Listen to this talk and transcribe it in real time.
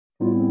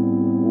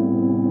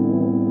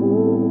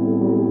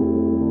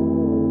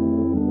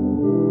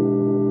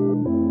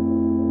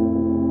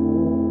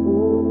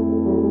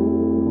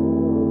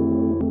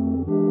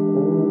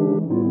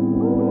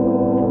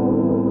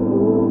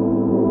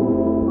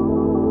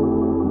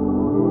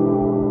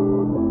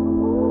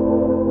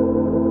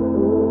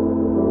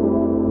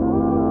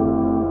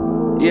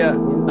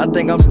I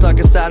think I'm stuck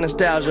inside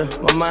nostalgia.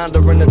 My mind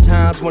are in the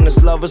times when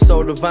this love was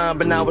so divine,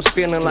 but now it's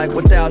feeling like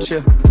without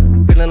you.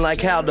 Feeling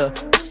like how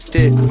did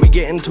we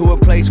get into a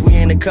place we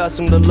ain't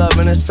accustomed to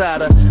loving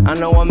inside her? I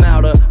know I'm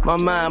out of my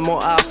mind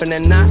more often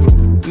than not.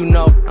 You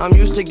know, I'm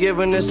used to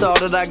giving this all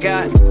that I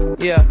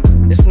got. Yeah,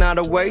 it's not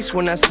a waste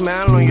when that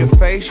smile on your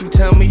face. You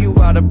tell me you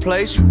out of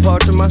place, you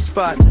parked in my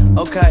spot.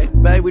 Okay,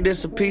 baby,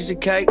 this a piece of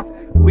cake.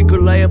 We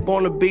could lay up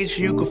on the beach,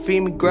 you could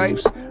feed me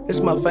grapes. This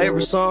my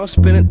favorite song,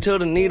 spin it till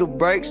the needle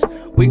breaks.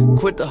 We could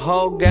quit the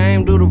whole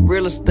game, do the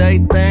real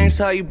estate things.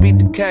 How you beat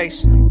the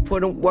case,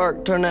 put in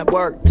work, turn that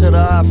work to the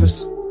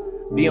office.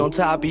 Be on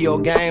top of your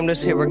game,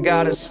 this here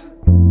got us.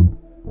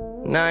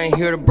 And I ain't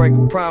here to break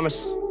a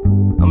promise,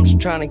 I'm just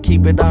trying to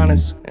keep it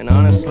honest. And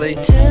honestly,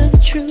 tell the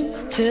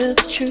truth, tell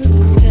the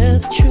truth, tell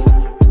the truth.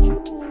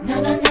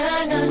 Na na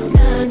na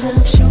na na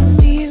na. Show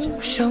me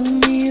you, show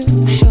me you,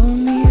 show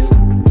me you.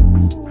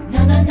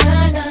 Na na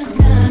na na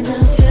na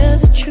na. Tell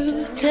the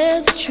truth,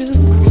 tell the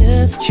truth,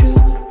 tell the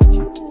truth.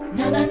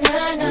 Na na na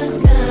na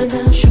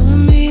na na. Show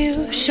me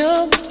you,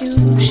 show me you,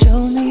 show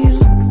me you.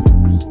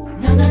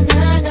 Na na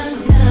na na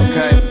na.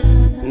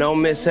 Okay, no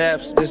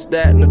mishaps, this,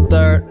 that, and the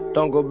third.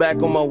 Don't go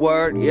back on my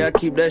word, yeah, I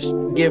keep that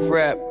gift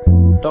wrap.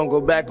 Don't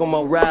go back on my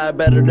ride,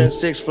 better than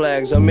Six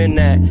Flags. I'm in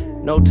that,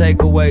 no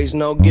takeaways,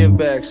 no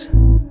givebacks,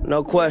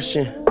 no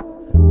question.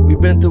 We've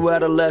been through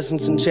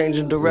adolescence and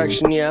changing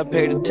direction, yeah, I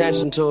paid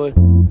attention to it.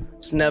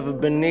 It's never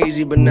been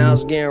easy, but now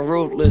it's getting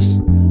ruthless.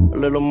 A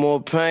little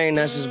more pain,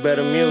 that's just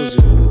better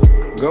music.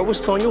 Girl,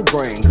 what's on your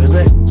brain? Cause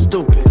that's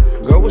stupid.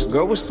 Girl,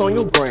 what's on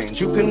your brains?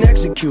 You can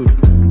execute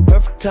it.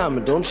 Perfect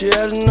timing, don't you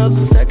add another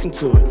second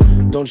to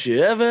it. Don't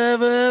you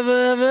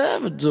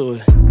ever do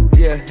it.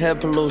 Yeah, head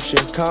pollution,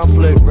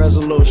 conflict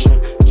resolution.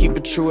 Keep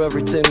it true,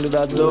 everything that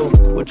I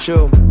do with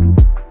you.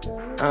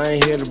 I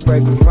ain't here to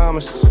break a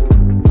promise,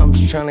 I'm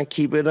just trying to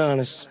keep it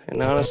honest.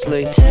 And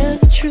honestly, tell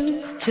the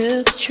truth,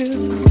 tell the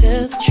truth,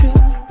 tell the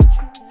truth.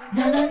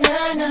 Na na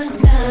na na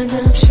na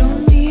na. Show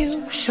me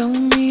you, show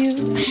me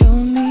you, show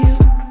me you.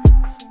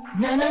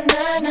 Na na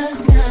na na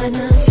na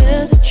na.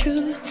 Tell the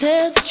truth,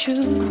 tell the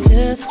truth,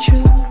 tell the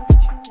truth.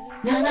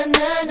 Na na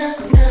na na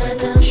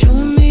na na. Show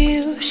me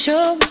you,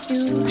 show me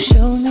you,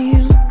 show me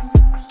you.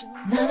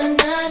 Na na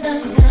na na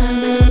na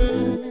na.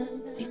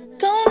 We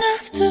don't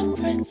have to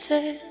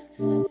pretend,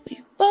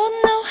 we both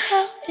know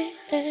how it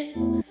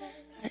is.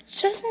 I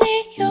just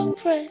need your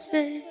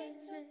presence.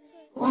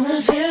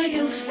 Wanna feel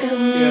you, feel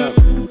me. Yeah,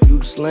 you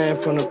just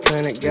land from the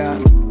planet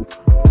God.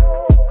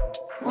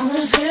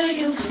 Wanna feel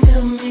you,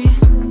 feel me.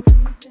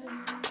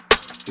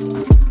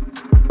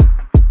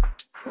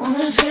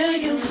 Wanna feel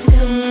you,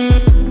 feel me.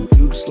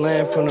 You just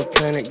land from the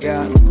planet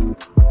God.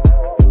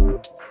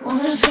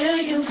 Wanna feel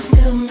you,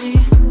 feel me.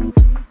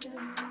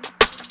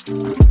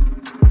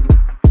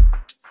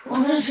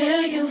 Wanna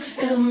feel you,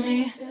 feel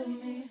me.